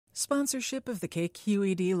Sponsorship of the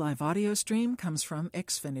KQED live audio stream comes from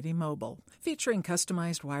Xfinity Mobile, featuring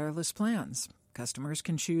customized wireless plans. Customers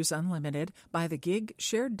can choose unlimited, by the gig,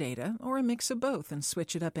 shared data, or a mix of both and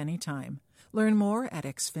switch it up anytime. Learn more at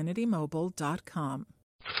xfinitymobile.com.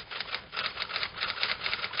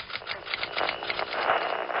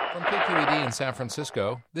 From KQED in San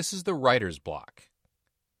Francisco, this is the Writer's Block.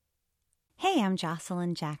 Hey, I'm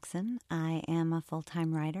Joshilyn Jackson. I am a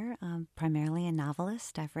full-time writer, primarily a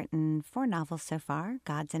novelist. I've written 4 novels so far: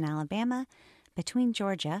 Gods in Alabama, Between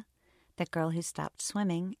Georgia, The Girl Who Stopped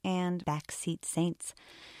Swimming, and BACKSEAT Saints,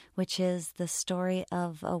 which is the story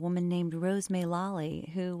of a woman named Rosemary Lawley,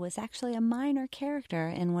 who was actually a minor character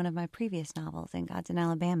in one of my previous novels, in Gods in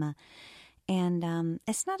Alabama. And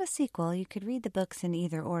it's not a sequel. You could read the books in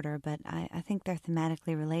either order, but I think they're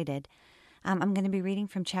thematically related. I'm going to be reading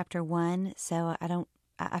from chapter 1, so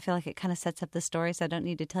I feel like it kind of sets up the story, so I don't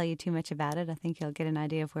need to tell you too much about it. I think you'll get an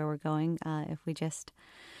idea of where we're going if we just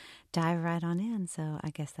dive right on in, so I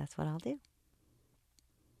guess that's what I'll do.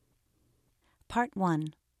 Part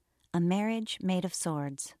 1. A Marriage Made of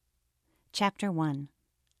Swords. Chapter 1.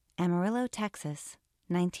 Amarillo, Texas,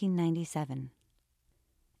 1997.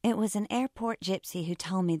 It was an airport gypsy who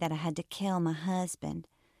told me that I had to kill my husband.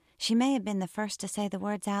 She may have been the first to say the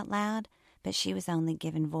words out loud, but she was only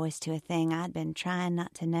giving voice to a thing I'd been trying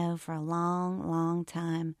not to know for a long, long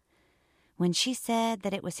time. When she said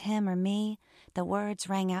that it was him or me, the words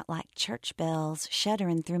rang out like church bells,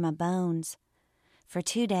 shuddering through my bones. For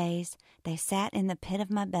 2 days, they sat in the pit of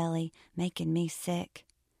my belly, making me sick.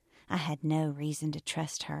 I had no reason to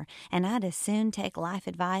trust her, and I'd as soon take life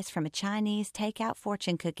advice from a Chinese takeout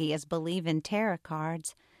fortune cookie as believe in tarot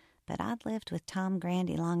cards. But I'd lived with Tom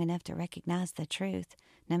Grandy long enough to recognize the truth,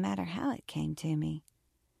 no matter how it came to me.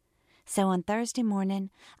 So on Thursday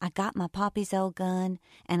morning, I got my pappy's old gun,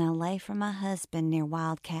 and I lay for my husband near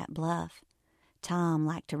Wildcat Bluff. Tom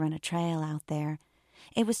liked to run a trail out there.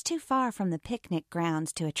 It was too far from the picnic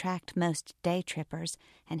grounds to attract most day trippers,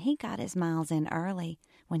 and he got his miles in early,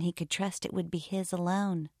 when he could trust it would be his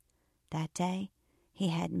alone. That day, he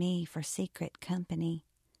had me for secret company.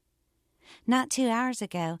 Not 2 hours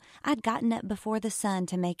ago, I'd gotten up before the sun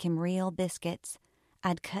to make him real biscuits.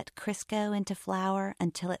 I'd cut Crisco into flour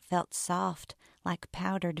until it felt soft, like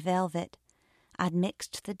powdered velvet. I'd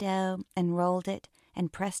mixed the dough and rolled it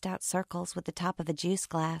and pressed out circles with the top of a juice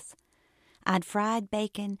glass. I'd fried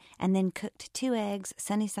bacon and then cooked 2 eggs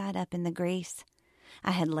sunny side up in the grease.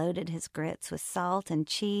 I had loaded his grits with salt and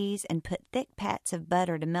cheese and put thick pats of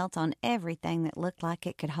butter to melt on everything that looked like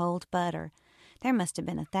it could hold butter. There must have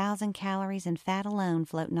been 1,000 calories in fat alone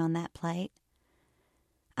floating on that plate.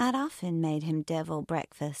 I'd often made him devil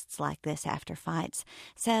breakfasts like this after fights,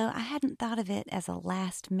 so I hadn't thought of it as a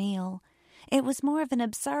last meal. It was more of an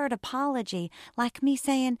absurd apology, like me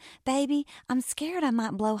saying, "Baby, I'm scared I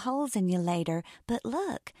might blow holes in you later, but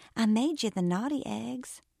look, I made you the naughty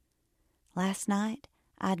eggs." Last night,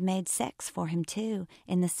 I'd made sex for him, too,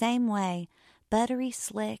 in the same way, buttery,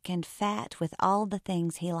 slick, and fat with all the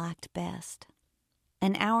things he liked best.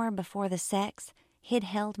 An hour before the sex, he'd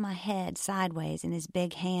held my head sideways in his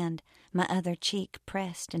big hand, my other cheek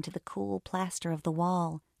pressed into the cool plaster of the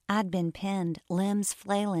wall. I'd been pinned, limbs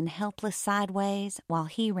flailing helpless sideways, while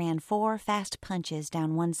he ran 4 fast punches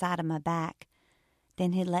down one side of my back.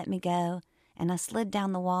 Then he'd let me go, and I slid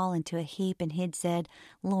down the wall into a heap, and he'd said,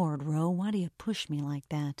 "Lord, Ro, why do you push me like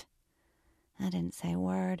that?" I didn't say a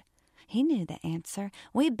word. He knew the answer.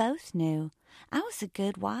 We both knew. I was a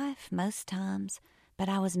good wife most times, but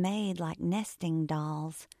I was made like nesting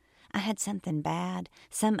dolls. I had something bad,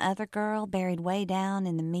 some other girl buried way down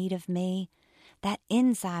in the meat of me. That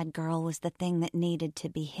inside girl was the thing that needed to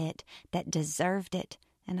be hit, that deserved it,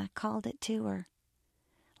 and I called it to her.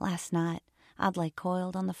 Last night, I'd lay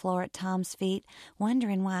coiled on the floor at Tom's feet,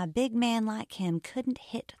 wondering why a big man like him couldn't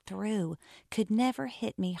hit through, could never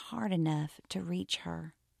hit me hard enough to reach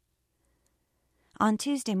her. On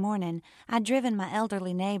Tuesday morning, I'd driven my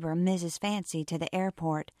elderly neighbor, Mrs. Fancy, to the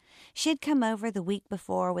airport. She'd come over the week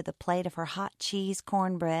before with a plate of her hot cheese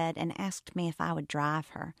cornbread and asked me if I would drive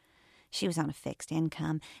her. She was on a fixed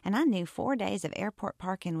income, and I knew 4 days of airport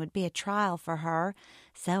parking would be a trial for her,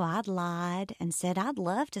 so I'd lied and said I'd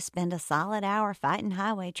love to spend a solid hour fighting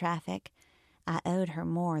highway traffic. I owed her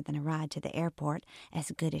more than a ride to the airport,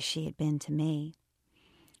 as good as she had been to me.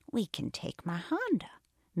 "We can take my Honda,"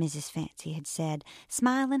 Mrs. Fancy had said,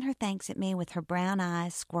 smiling her thanks at me with her brown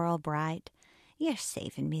eyes squirrel bright. "You're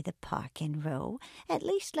saving me the parking, Ro. At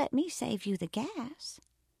least let me save you the gas."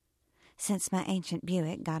 Since my ancient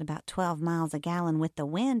Buick got about 12 miles a gallon with the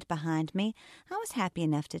wind behind me, I was happy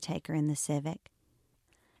enough to take her in the Civic.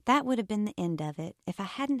 That would have been the end of it if I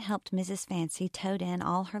hadn't helped Mrs. Fancy tote in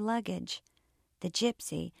all her luggage. The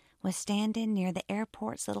gypsy was standing near the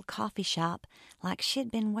airport's little coffee shop like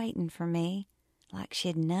she'd been waiting for me, like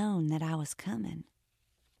she'd known that I was coming.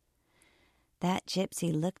 That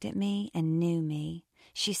gypsy looked at me and knew me.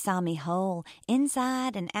 She saw me whole,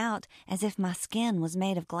 inside and out, as if my skin was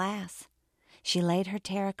made of glass. She laid her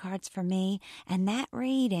tarot cards for me, and that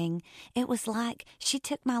reading, it was like she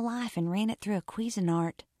took my life and ran it through a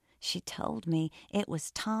Cuisinart. She told me it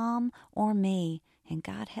was Tom or me, and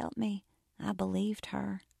God help me, I believed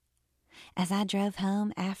her. As I drove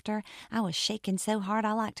home after, I was shaking so hard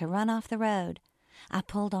I liked to run off the road. I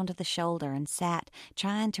pulled onto the shoulder and sat,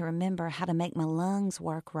 trying to remember how to make my lungs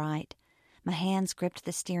work right. My hands gripped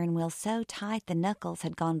the steering wheel so tight the knuckles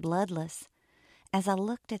had gone bloodless. As I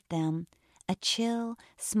looked at them, a chill,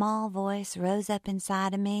 small voice rose up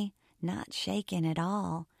inside of me, not shaking at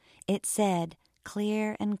all. It said,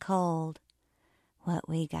 clear and cold, "What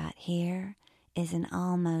we got here is an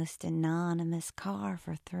almost anonymous car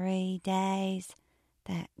for 3 days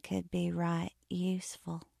that could be right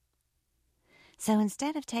useful." So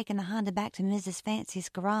instead of taking the Honda back to Mrs. Fancy's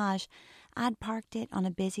garage, I'd parked it on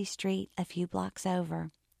a busy street a few blocks over.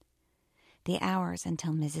 The hours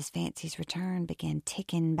until Mrs. Fancy's return began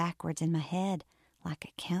ticking backwards in my head like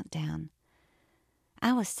a countdown.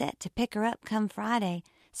 I was set to pick her up come Friday,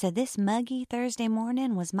 so this muggy Thursday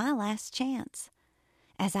morning was my last chance.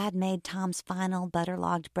 As I'd made Tom's final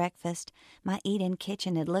butter-logged breakfast, my eat-in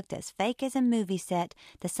kitchen had looked as fake as a movie set,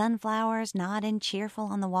 the sunflowers nodding cheerful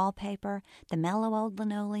on the wallpaper, the mellow old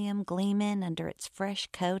linoleum gleaming under its fresh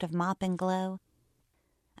coat of mop and glow.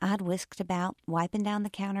 I'd whisked about, wiping down the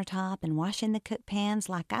countertop and washing the cook pans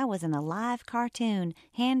like I was in a live cartoon,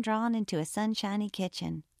 hand-drawn into a sunshiny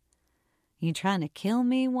kitchen. "You trying to kill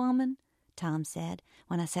me, woman?" Tom said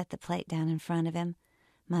when I set the plate down in front of him.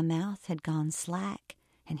 My mouth had gone slack,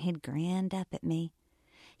 and he'd grinned up at me.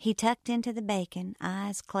 He tucked into the bacon,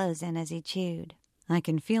 eyes closing as he chewed. "I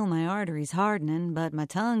can feel my arteries hardening, but my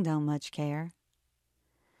tongue don't much care."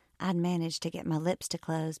 I'd managed to get my lips to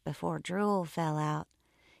close before drool fell out.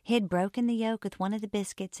 He'd broken the yolk with one of the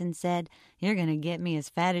biscuits and said, "You're going to get me as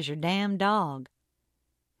fat as your damn dog."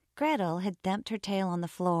 Gretel had thumped her tail on the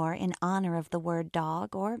floor in honor of the word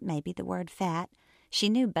dog, or maybe the word fat. She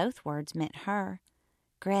knew both words meant her.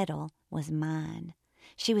 Gretel was mine.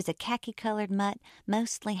 She was a khaki-colored mutt,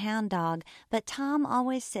 mostly hound dog, but Tom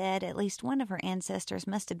always said at least one of her ancestors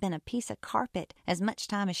must have been a piece of carpet as much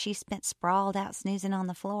time as she spent sprawled out snoozing on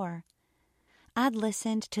the floor. I'd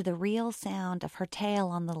listened to the real sound of her tail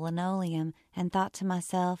on the linoleum and thought to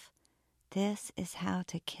myself, this is how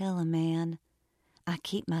to kill a man. I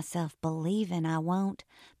keep myself believing I won't,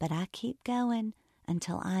 but I keep going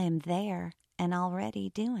until I am there and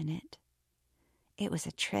already doing it. It was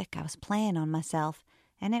a trick I was playing on myself,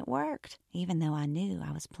 and it worked, even though I knew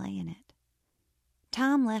I was playing it.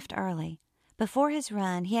 Tom left early. Before his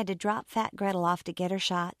run, he had to drop Fat Gretel off to get her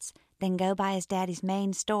shots, then go by his daddy's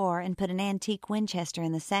main store and put an antique Winchester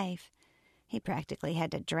in the safe. He practically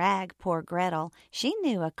had to drag poor Gretel. She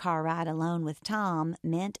knew a car ride alone with Tom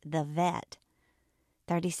meant the vet.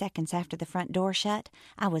 30 seconds after the front door shut,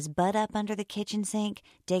 I was butt up under the kitchen sink,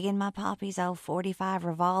 digging my Poppy's old .45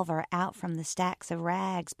 revolver out from the stacks of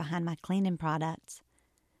rags behind my cleaning products.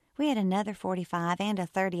 We had another .45 and a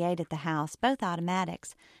 .38 at the house, both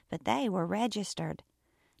automatics, but they were registered.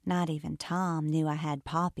 Not even Tom knew I had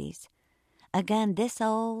Poppy's. A gun this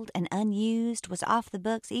old and unused was off the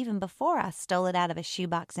books even before I stole it out of a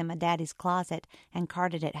shoebox in my daddy's closet and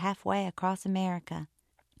carted it halfway across America.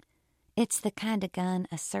 It's the kind of gun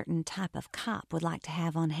a certain type of cop would like to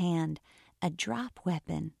have on hand. A drop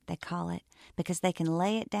weapon, they call it, because they can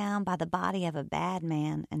lay it down by the body of a bad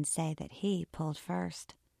man and say that he pulled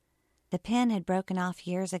first. The pin had broken off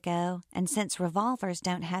years ago, and since revolvers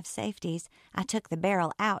don't have safeties, I took the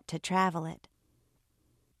barrel out to travel it.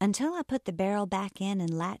 Until I put the barrel back in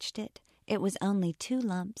and latched it, it was only 2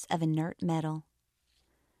 lumps of inert metal.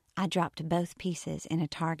 I dropped both pieces in a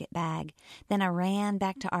Target bag. Then I ran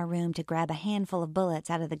back to our room to grab a handful of bullets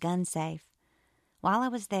out of the gun safe. While I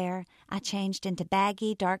was there, I changed into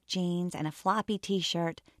baggy dark jeans and a floppy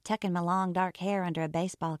T-shirt, tucking my long dark hair under a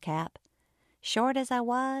baseball cap. Short as I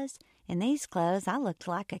was, in these clothes I looked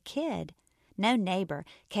like a kid. No neighbor,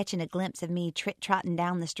 catching a glimpse of me trotting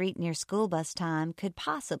down the street near school bus time, could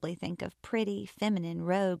possibly think of pretty, feminine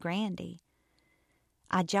rogue Randy.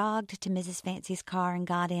 I jogged to Mrs. Fancy's car and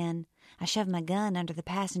got in. I shoved my gun under the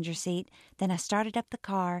passenger seat, then I started up the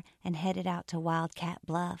car and headed out to Wildcat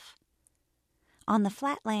Bluff. On the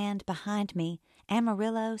flat land behind me,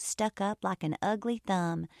 Amarillo stuck up like an ugly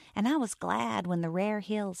thumb, and I was glad when the rare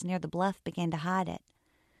hills near the bluff began to hide it.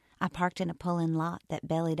 I parked in a pull-in lot that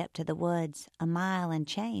bellied up to the woods, a mile and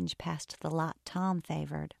change past the lot Tom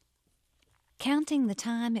favored. Counting the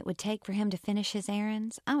time it would take for him to finish his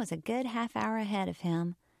errands, I was a good half hour ahead of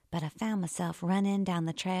him, but I found myself running down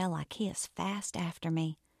the trail like he is fast after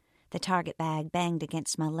me. The target bag banged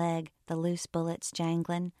against my leg, the loose bullets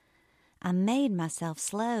jangling. I made myself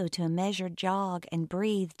slow to a measured jog and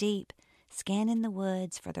breathe deep, scanning the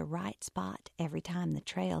woods for the right spot every time the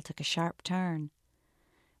trail took a sharp turn.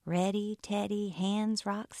 Ready, Teddy, hands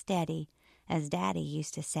rock steady, as Daddy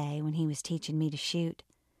used to say when he was teaching me to shoot.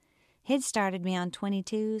 He'd started me on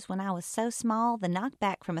 22s when I was so small the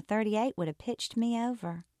knockback from a 38 would have pitched me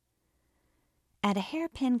over. At a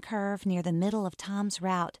hairpin curve near the middle of Tom's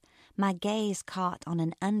route, my gaze caught on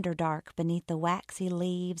an underdark beneath the waxy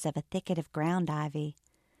leaves of a thicket of ground ivy.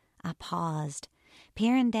 I paused.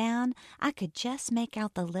 Peering down, I could just make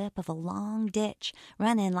out the lip of a long ditch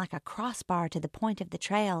running like a crossbar to the point of the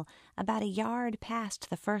trail, about a yard past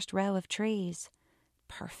the first row of trees.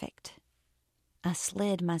 Perfect. I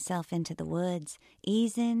slid myself into the woods,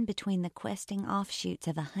 easing between the questing offshoots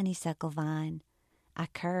of a honeysuckle vine. I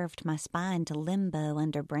curved my spine to limbo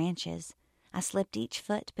under branches. I slipped each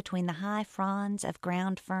foot between the high fronds of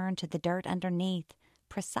ground fern to the dirt underneath,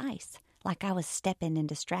 precise, like I was stepping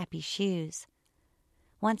into strappy shoes.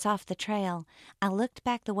 Once off the trail, I looked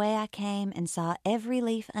back the way I came and saw every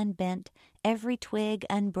leaf unbent, every twig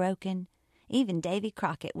unbroken. Even Davy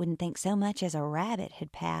Crockett wouldn't think so much as a rabbit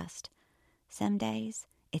had passed. Some days,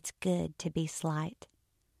 it's good to be slight.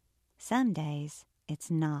 Some days,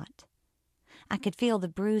 it's not. I could feel the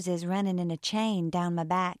bruises running in a chain down my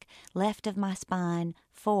back, left of my spine,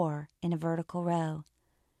 4 in a vertical row.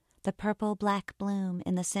 The purple-black bloom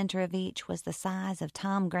in the center of each was the size of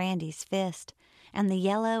Tom Grandy's fist, and the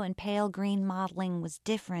yellow and pale green mottling was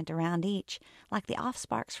different around each, like the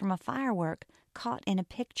offsparks from a firework caught in a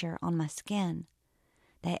picture on my skin.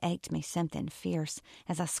 They ached me something fierce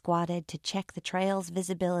as I squatted to check the trail's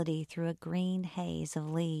visibility through a green haze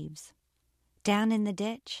of leaves. Down in the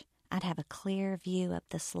ditch, I'd have a clear view up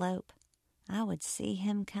the slope. I would see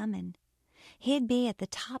him coming. He'd be at the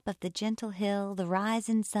top of the gentle hill, the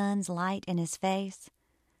rising sun's light in his face.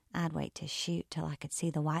 I'd wait to shoot till I could see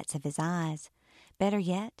the whites of his eyes. Better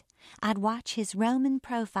yet, I'd watch his Roman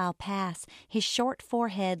profile pass, his short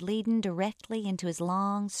forehead leading directly into his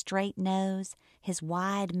long, straight nose, his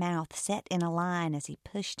wide mouth set in a line as he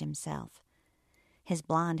pushed himself. His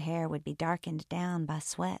blonde hair would be darkened down by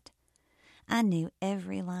sweat. I knew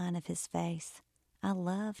every line of his face. I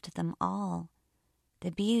loved them all.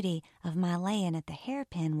 The beauty of my laying at the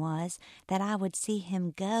hairpin was that I would see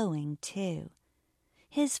him going, too.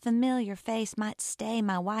 His familiar face might stay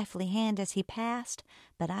my wifely hand as he passed,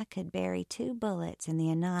 but I could bury 2 bullets in the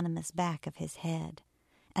anonymous back of his head.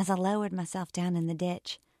 As I lowered myself down in the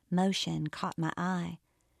ditch, motion caught my eye.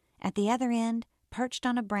 At the other end, perched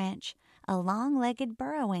on a branch, a long-legged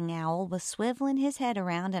burrowing owl was swiveling his head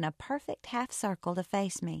around in a perfect half-circle to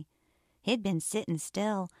face me. He'd been sitting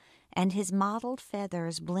still, and his mottled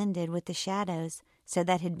feathers blended with the shadows so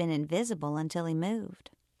that he'd been invisible until he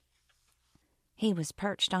moved. He was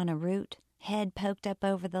perched on a root, head poked up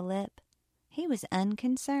over the lip. He was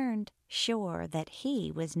unconcerned, sure that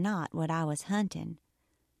he was not what I was hunting.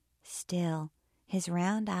 Still, his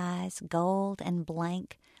round eyes, gold and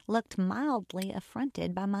blank, looked mildly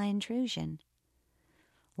affronted by my intrusion.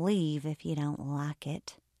 "Leave if you don't like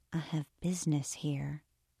it. I have business here,"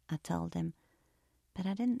 I told him. But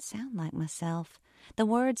I didn't sound like myself. The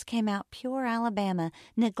words came out pure Alabama,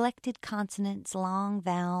 neglected consonants, long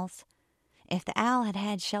vowels. If the owl had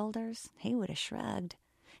had shoulders, he would have shrugged.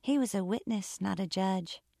 He was a witness, not a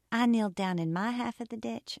judge. I kneeled down in my half of the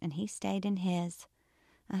ditch, and he stayed in his.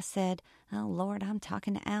 I said, "Oh, Lord, I'm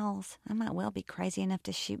talking to owls. I might well be crazy enough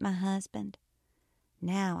to shoot my husband."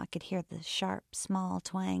 Now I could hear the sharp, small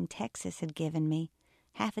twang Texas had given me.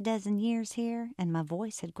 6 years here, and my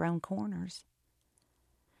voice had grown corners.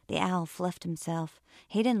 The owl fluffed himself.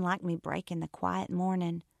 He didn't like me breaking the quiet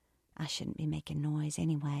morning. I shouldn't be making noise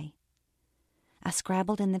anyway. I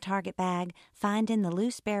scrabbled in the target bag, finding the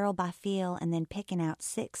loose barrel by feel and then picking out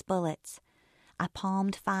 6 bullets. I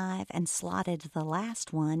palmed 5 and slotted the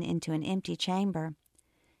last one into an empty chamber.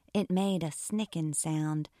 It made a snicking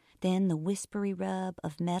sound, then the whispery rub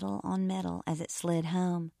of metal on metal as it slid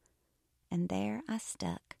home. And there I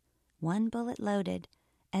stuck, 1 bullet loaded,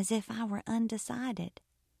 as if I were undecided.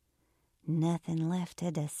 "Nothing left to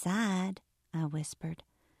decide," I whispered.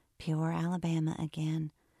 Pure Alabama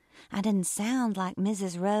again. I didn't sound like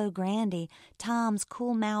Mrs. Roe Grandy, Tom's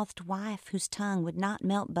cool-mouthed wife whose tongue would not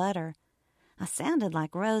melt butter. I sounded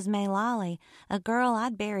like Rose May Lawley, a girl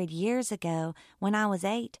I'd buried years ago when I was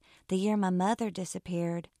 8, the year my mother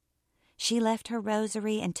disappeared. She left her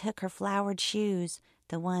rosary and took her flowered shoes,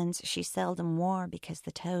 the ones she seldom wore because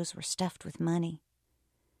the toes were stuffed with money.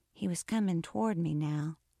 He was coming toward me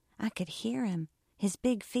now. I could hear him, his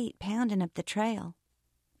big feet pounding up the trail.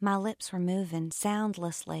 My lips were moving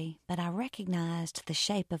soundlessly, but I recognized the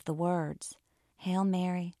shape of the words. Hail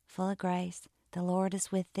Mary, full of grace, the Lord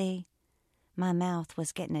is with thee. My mouth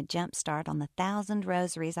was getting a jump start on the 1,000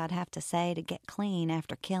 rosaries I'd have to say to get clean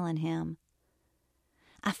after killing him.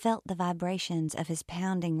 I felt the vibrations of his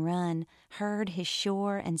pounding run, heard his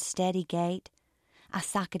sure and steady gait. I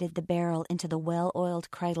socketed the barrel into the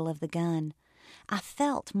well-oiled cradle of the gun. I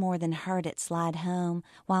felt more than heard it slide home,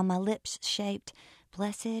 while my lips shaped,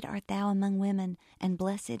 Blessed art thou among women, and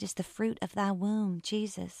blessed is the fruit of thy womb,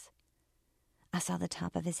 Jesus. I saw the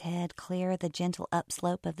top of his head clear the gentle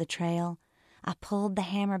upslope of the trail. I pulled the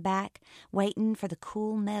hammer back, waiting for the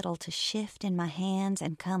cool metal to shift in my hands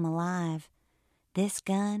and come alive. This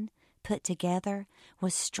gun, put together,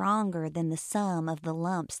 was stronger than the sum of the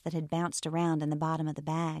lumps that had bounced around in the bottom of the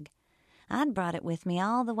bag. I'd brought it with me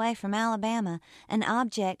all the way from Alabama, an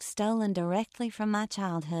object stolen directly from my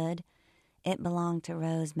childhood. It belonged to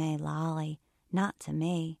Rose May Lawley, not to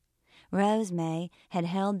me. Rose May had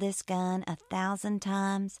held this gun 1,000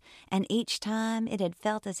 times, and each time it had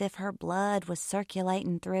felt as if her blood was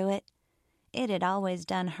circulating through it. It had always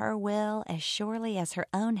done her will as surely as her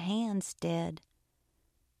own hands did.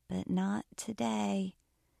 But not today.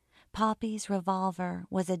 Poppy's revolver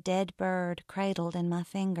was a dead bird cradled in my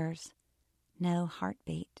fingers. No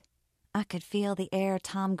heartbeat. I could feel the air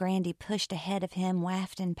Tom Grandy pushed ahead of him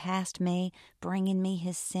wafting past me, bringing me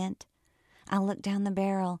his scent. I looked down the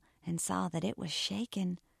barrel and saw that it was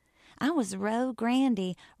shaking. I was Roe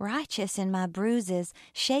Grandy, righteous in my bruises,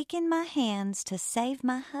 shaking my hands to save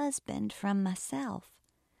my husband from myself.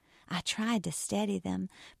 I tried to steady them,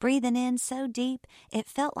 breathing in so deep it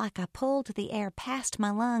felt like I pulled the air past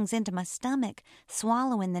my lungs into my stomach,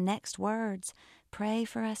 swallowing the next words. Pray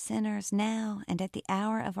for us sinners now and at the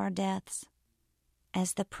hour of our deaths.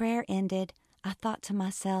 As the prayer ended, I thought to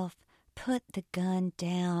myself, put the gun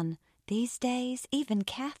down. These days, even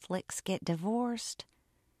Catholics get divorced.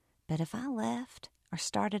 But if I left or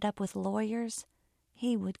started up with lawyers,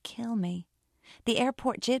 he would kill me. The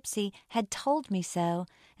airport gypsy had told me so,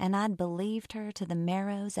 and I'd believed her to the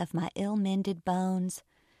marrows of my ill-mended bones.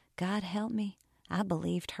 God help me, I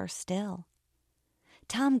believed her still.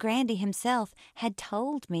 Tom Grandy himself had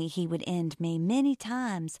told me he would end me many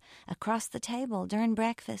times across the table during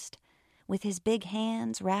breakfast, with his big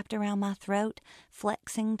hands wrapped around my throat,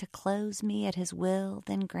 flexing to close me at his will,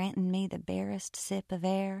 then granting me the barest sip of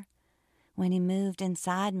air. When he moved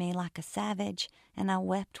inside me like a savage, and I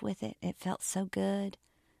wept with it, it felt so good.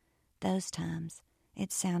 Those times,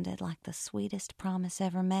 it sounded like the sweetest promise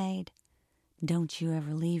ever made. Don't you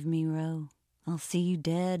ever leave me, Ro. I'll see you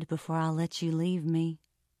dead before I'll let you leave me.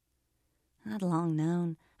 I'd long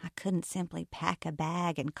known I couldn't simply pack a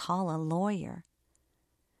bag and call a lawyer.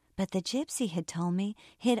 But the gypsy had told me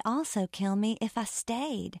he'd also kill me if I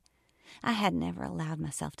stayed. I had never allowed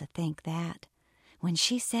myself to think that. When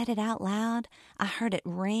she said it out loud, I heard it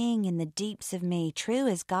ring in the deeps of me, true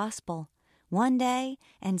as gospel. One day,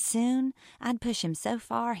 and soon, I'd push him so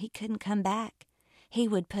far he couldn't come back. He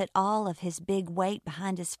would put all of his big weight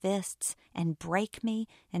behind his fists and break me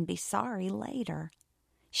and be sorry later.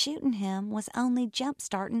 Shooting him was only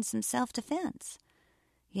jump-starting some self-defense.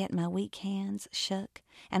 Yet my weak hands shook,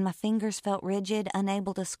 and my fingers felt rigid,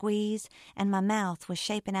 unable to squeeze, and my mouth was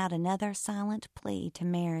shaping out another silent plea to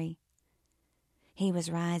Mary. He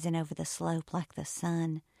was rising over the slope like the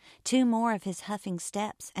sun. 2 more of his huffing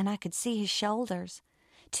steps, and I could see his shoulders.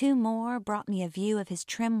 2 more brought me a view of his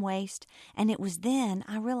trim waist, and it was then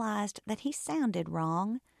I realized that he sounded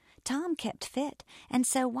wrong. Tom kept fit, and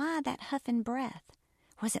so why that huffing breath?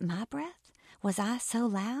 Was it my breath? Was I so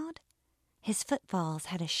loud? His footfalls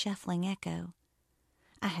had a shuffling echo.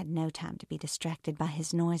 I had no time to be distracted by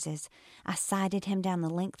his noises. I sighted him down the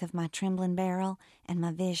length of my trembling barrel, and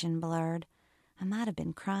my vision blurred. I might have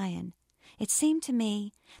been crying. It seemed to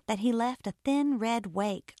me that he left a thin red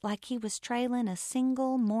wake like he was trailing a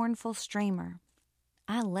single mournful streamer.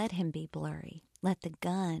 I let him be blurry, let the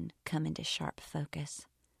gun come into sharp focus.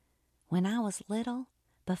 When I was little,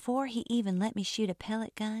 before he even let me shoot a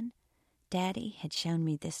pellet gun, Daddy had shown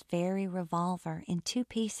me this very revolver in 2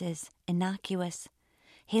 pieces, innocuous.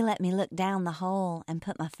 He let me look down the hole and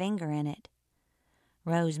put my finger in it.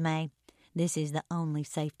 Rose May, "This is the only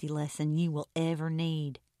safety lesson you will ever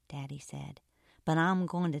need," Daddy said. "But I'm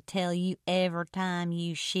going to tell you every time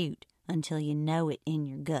you shoot until you know it in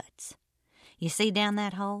your guts. You see down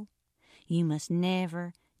that hole? You must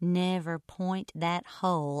never point that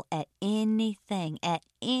hole at anything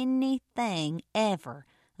ever,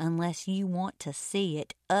 unless you want to see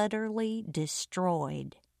it utterly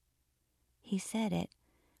destroyed." He said it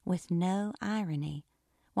with no irony,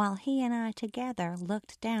 while he and I together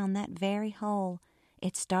looked down that very hole,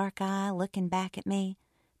 its dark eye looking back at me,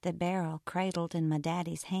 the barrel cradled in my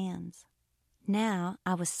daddy's hands. Now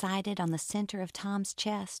I was sighted on the center of Tom's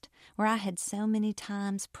chest, where I had so many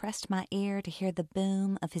times pressed my ear to hear the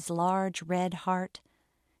boom of his large red heart.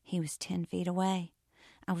 He was 10 feet away.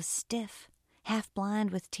 I was stiff, half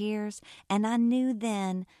blind with tears, and I knew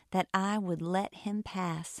then that I would let him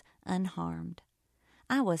pass unharmed.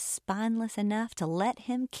 I was spineless enough to let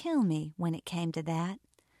him kill me when it came to that.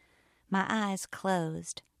 My eyes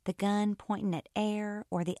closed, the gun pointing at air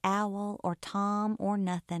or the owl or Tom or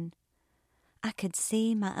nothing. I could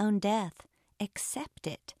see my own death, accept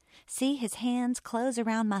it, see his hands close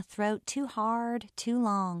around my throat too hard, too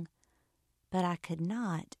long. But I could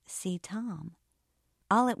not see Tom.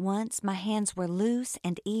 All at once my hands were loose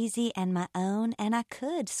and easy and my own, and I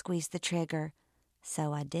could squeeze the trigger.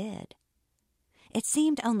 So I did. It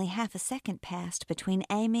seemed only half a second passed between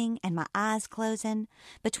aiming and my eyes closing,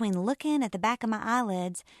 between looking at the back of my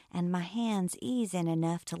eyelids and my hands easing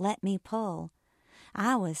enough to let me pull.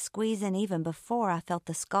 I was squeezing even before I felt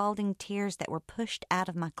the scalding tears that were pushed out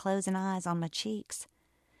of my closing eyes on my cheeks.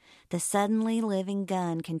 The suddenly living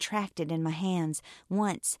gun contracted in my hands,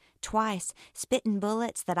 once, twice, spitting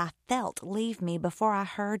bullets that I felt leave me before I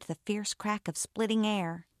heard the fierce crack of splitting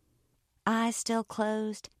air. Eyes still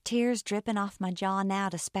closed, tears dripping off my jaw now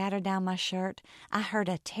to spatter down my shirt, I heard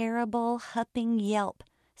a terrible, hupping yelp,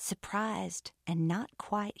 surprised and not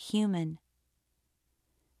quite human.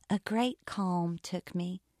 A great calm took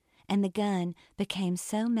me, and the gun became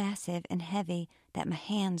so massive and heavy that my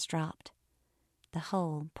hands dropped. The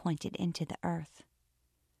hole pointed into the earth.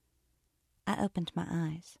 I opened my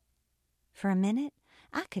eyes. For a minute,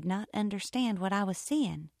 I could not understand what I was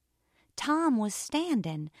seeing. Tom was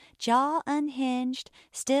standing, jaw unhinged,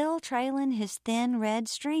 still trailing his thin red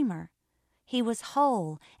streamer. He was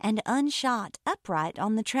whole and unshot, upright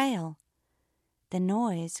on the trail. The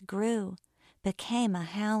noise grew, became a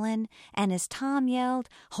howling, and as Tom yelled,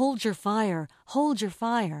 "Hold your fire! Hold your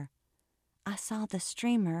fire!" I saw the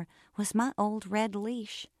streamer was my old red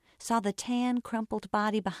leash, saw the tan, crumpled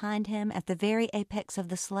body behind him at the very apex of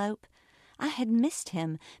the slope. I had missed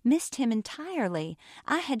him entirely.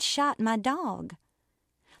 I had shot my dog.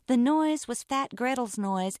 The noise was Fat Gretel's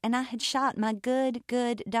noise, and I had shot my good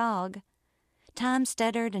dog. Time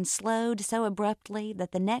stuttered and slowed so abruptly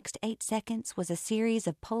that the next 8 seconds was a series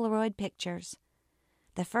of Polaroid pictures.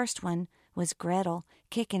 The first one was Gretel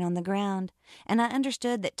kicking on the ground, and I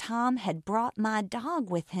understood that Tom had brought my dog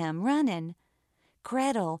with him, running.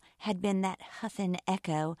 Gretel had been that huffing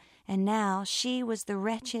echo, and now she was the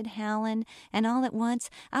wretched howling, and all at once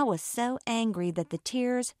I was so angry that the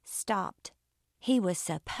tears stopped. He was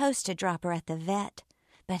supposed to drop her at the vet,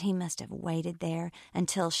 but he must have waited there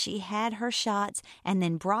until she had her shots and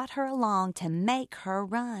then brought her along to make her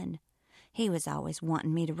run. He was always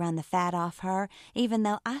wanting me to run the fat off her, even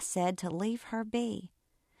though I said to leave her be.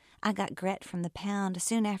 I got Gret from the pound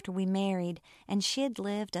soon after we married, and she'd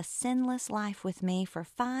lived a sinless life with me for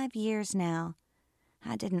 5 years now.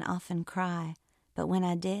 I didn't often cry, but when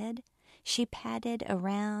I did, she padded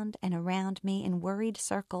around and around me in worried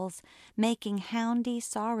circles, making houndy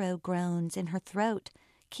sorrow groans in her throat,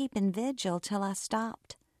 keeping vigil till I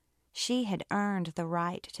stopped. She had earned the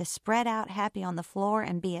right to spread out happy on the floor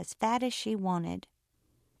and be as fat as she wanted.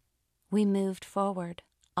 We moved forward,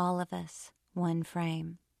 all of us, one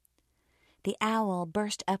frame. The owl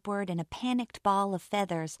burst upward in a panicked ball of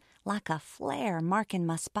feathers, like a flare marking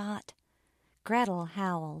my spot. Gretel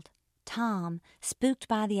howled. Tom, spooked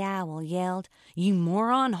by the owl, yelled, "You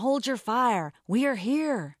moron, hold your fire! We are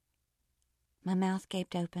here!" My mouth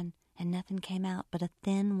gaped open, and nothing came out but a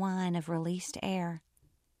thin whine of released air.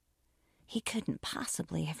 He couldn't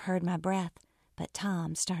possibly have heard my breath, but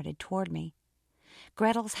Tom started toward me.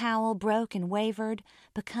 Gretel's howl broke and wavered,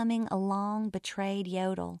 becoming a long, betrayed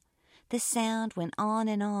yodel. This sound went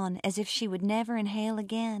on, as if she would never inhale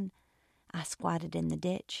again. I squatted in the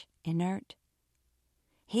ditch, inert.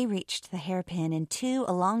 He reached the hairpin in 2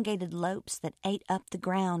 elongated lopes that ate up the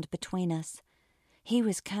ground between us. He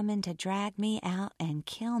was coming to drag me out and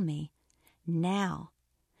kill me. Now.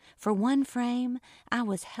 For one frame, I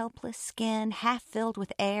was helpless skin, half filled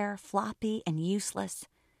with air, floppy and useless.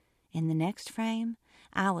 In the next frame,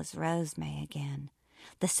 I was Rose May again.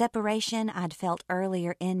 The separation I'd felt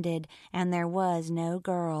earlier ended, and there was no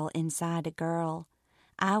girl inside a girl.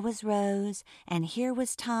 I was Rose, and here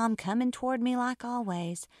was Tom coming toward me like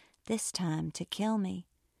always, this time to kill me.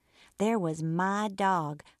 There was my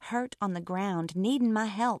dog, hurt on the ground, needing my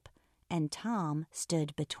help, and Tom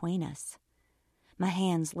stood between us. My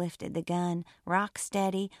hands lifted the gun, rock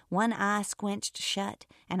steady, one eye squinched shut,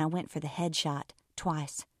 and I went for the headshot,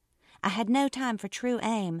 twice. I had no time for true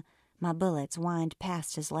aim. My bullets whined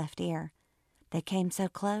past his left ear. They came so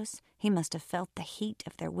close, he must have felt the heat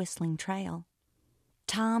of their whistling trail.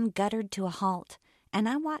 Tom guttered to a halt, and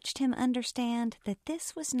I watched him understand that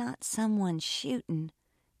this was not someone shooting.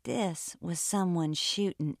 This was someone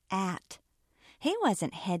shooting at. He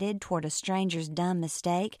wasn't headed toward a stranger's dumb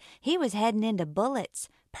mistake. He was heading into bullets,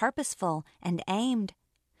 purposeful and aimed.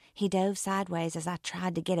 He dove sideways as I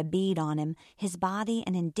tried to get a bead on him, his body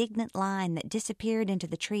an indignant line that disappeared into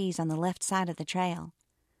the trees on the left side of the trail.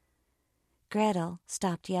 Gretel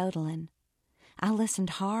stopped yodeling. I listened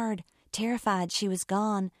hard, terrified she was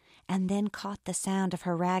gone, and then caught the sound of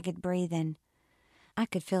her ragged breathing. I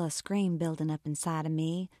could feel a scream building up inside of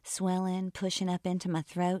me, swelling, pushing up into my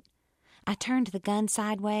throat. I turned the gun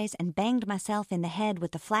sideways and banged myself in the head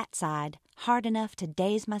with the flat side, hard enough to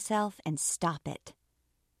daze myself and stop it.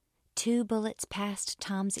 2 bullets passed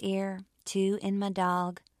Tom's ear, 2 in my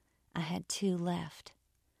dog. I had 2 left.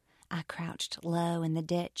 I crouched low in the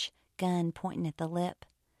ditch, gun pointing at the lip.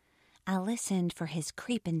 I listened for his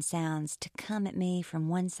creeping sounds to come at me from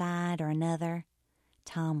one side or another.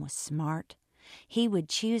 Tom was smart. He would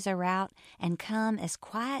choose a route and come as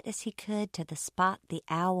quiet as he could to the spot the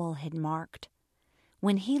owl had marked.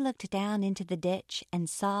 When he looked down into the ditch and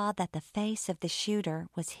saw that the face of the shooter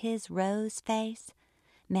was his Rose face,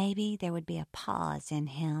 maybe there would be a pause in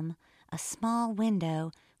him, a small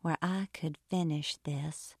window where I could finish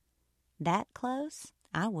this. That close,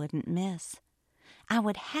 I wouldn't miss. I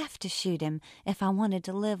would have to shoot him if I wanted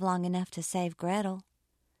to live long enough to save Gretel.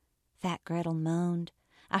 Fat Gretel moaned.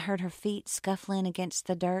 I heard her feet scuffling against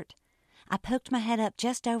the dirt. I poked my head up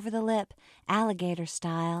just over the lip, alligator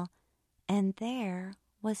style, and there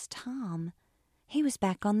was Tom. He was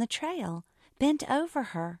back on the trail, bent over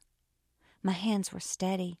her. My hands were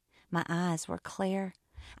steady. My eyes were clear.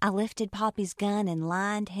 I lifted Poppy's gun and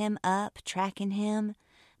lined him up, tracking him.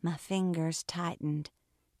 My fingers tightened.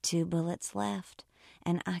 2 bullets left,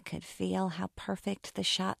 and I could feel how perfect the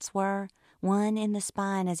shots were, 1 in the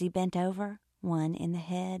spine as he bent over, 1 in the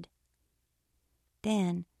head.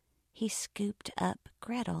 Then he scooped up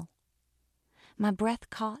Gretel. My breath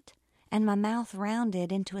caught, and my mouth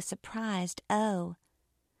rounded into a surprised O.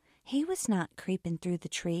 He was not creeping through the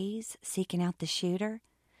trees, seeking out the shooter.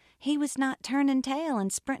 He was not turning tail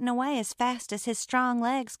and sprinting away as fast as his strong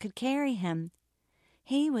legs could carry him.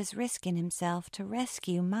 He was risking himself to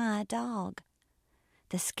rescue my dog.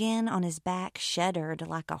 The skin on his back shuddered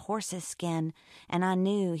like a horse's skin, and I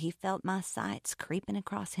knew he felt my sights creeping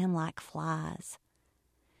across him like flies.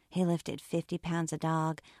 He lifted 50 pounds of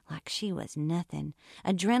dog like she was nothing,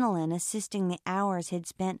 adrenaline assisting the hours he'd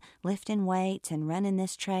spent lifting weights and running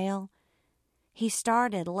this trail. He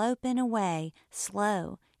started loping away,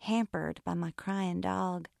 slow, hampered by my crying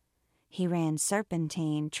dog. He ran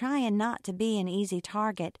serpentine, trying not to be an easy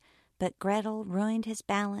target, but Gretel ruined his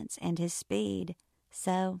balance and his speed.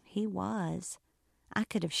 So he was. I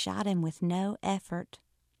could have shot him with no effort.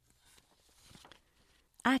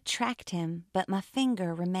 I tracked him, but my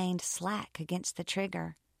finger remained slack against the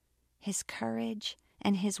trigger. His courage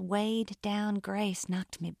and his weighed-down grace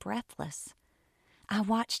knocked me breathless. I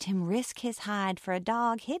watched him risk his hide for a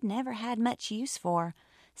dog he'd never had much use for,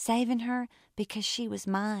 saving her because she was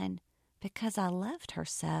mine, because I loved her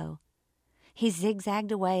so. He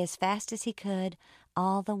zigzagged away as fast as he could,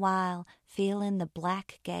 all the while feeling the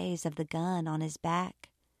black gaze of the gun on his back.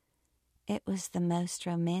 It was the most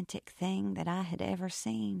romantic thing that I had ever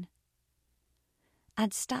seen.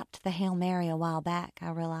 I'd stopped the Hail Mary a while back,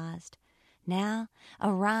 I realized. Now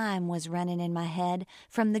a rhyme was running in my head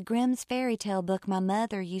from the Grimm's fairy tale book my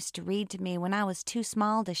mother used to read to me when I was too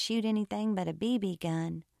small to shoot anything but a BB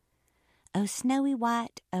gun. "Oh, snowy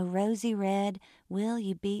white, oh, rosy red, will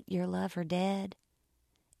you beat your lover dead?"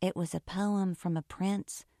 It was a poem from a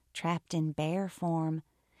prince trapped in bear form.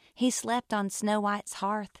 He slept on Snow White's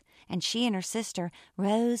hearth, and she and her sister,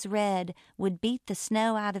 Rose Red, would beat the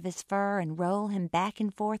snow out of his fur and roll him back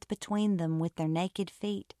and forth between them with their naked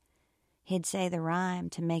feet. He'd say the rhyme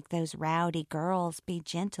to make those rowdy girls be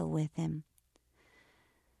gentle with him.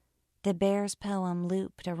 The bear's poem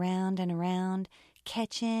looped around and around,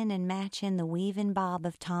 catching and matching the weaving bob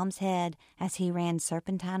of Tom's head as he ran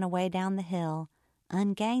serpentine away down the hill,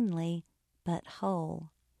 ungainly but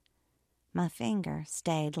whole. My finger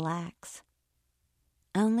stayed lax.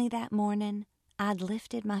 Only that morning I'd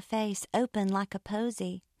lifted my face open like a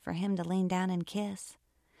posy for him to lean down and kiss.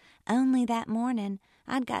 Only that morning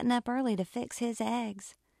I'd gotten up early to fix his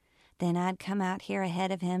eggs. Then I'd come out here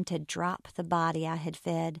ahead of him to drop the body I had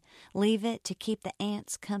fed, leave it to keep the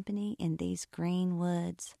ants company in these green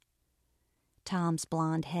woods. Tom's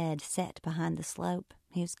blonde head set behind the slope.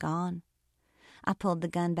 He was gone. I pulled the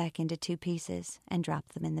gun back into 2 pieces and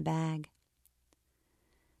dropped them in the bag.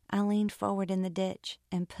 I leaned forward in the ditch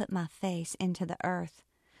and put my face into the earth.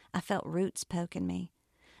 I felt roots poking me.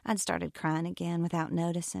 I'd started crying again without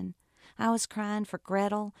noticing. I was crying for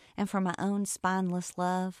Gretel and for my own spineless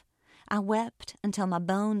love. I wept until my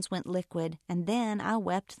bones went liquid, and then I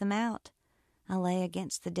wept them out. I lay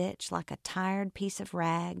against the ditch like a tired piece of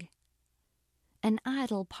rag. An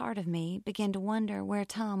idle part of me began to wonder where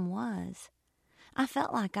Tom was. I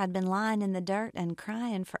felt like I'd been lying in the dirt and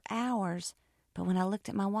crying for hours, but when I looked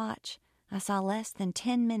at my watch, I saw less than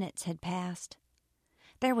 10 minutes had passed.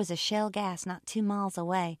 There was a Shell Gas not 2 miles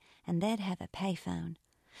away, and they'd have a payphone.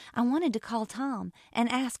 I wanted to call Tom and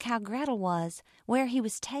ask how Gretel was, where he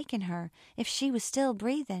was taking her, if she was still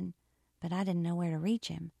breathing, but I didn't know where to reach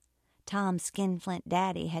him. Tom's skinflint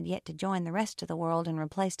daddy had yet to join the rest of the world and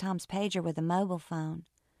replace Tom's pager with a mobile phone.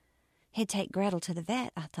 He'd take Gretel to the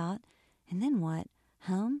vet, I thought, and then what?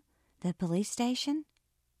 Home? The police station?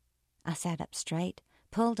 I sat up straight,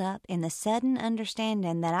 pulled up in the sudden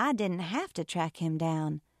understanding that I didn't have to track him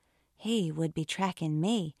down. He would be tracking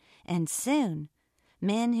me, and soon.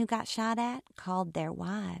 Men who got shot at called their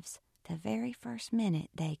wives the very first minute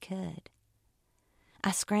they could. I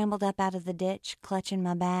scrambled up out of the ditch, clutching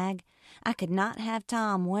my bag. I could not have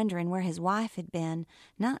Tom wondering where his wife had been,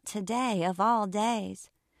 not today of all days.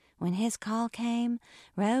 When his call came,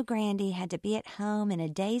 Ro Grandy had to be at home in a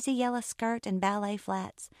daisy yellow skirt and ballet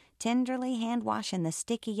flats, tenderly hand-washing the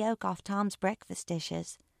sticky yolk off Tom's breakfast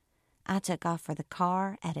dishes. I took off for the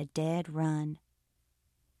car at a dead run.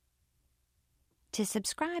 To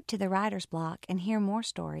subscribe to the Writer's Block and hear more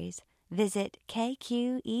stories, visit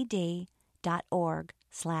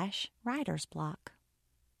kqed.org/writersblock.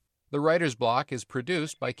 The Writer's Block is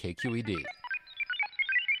produced by KQED.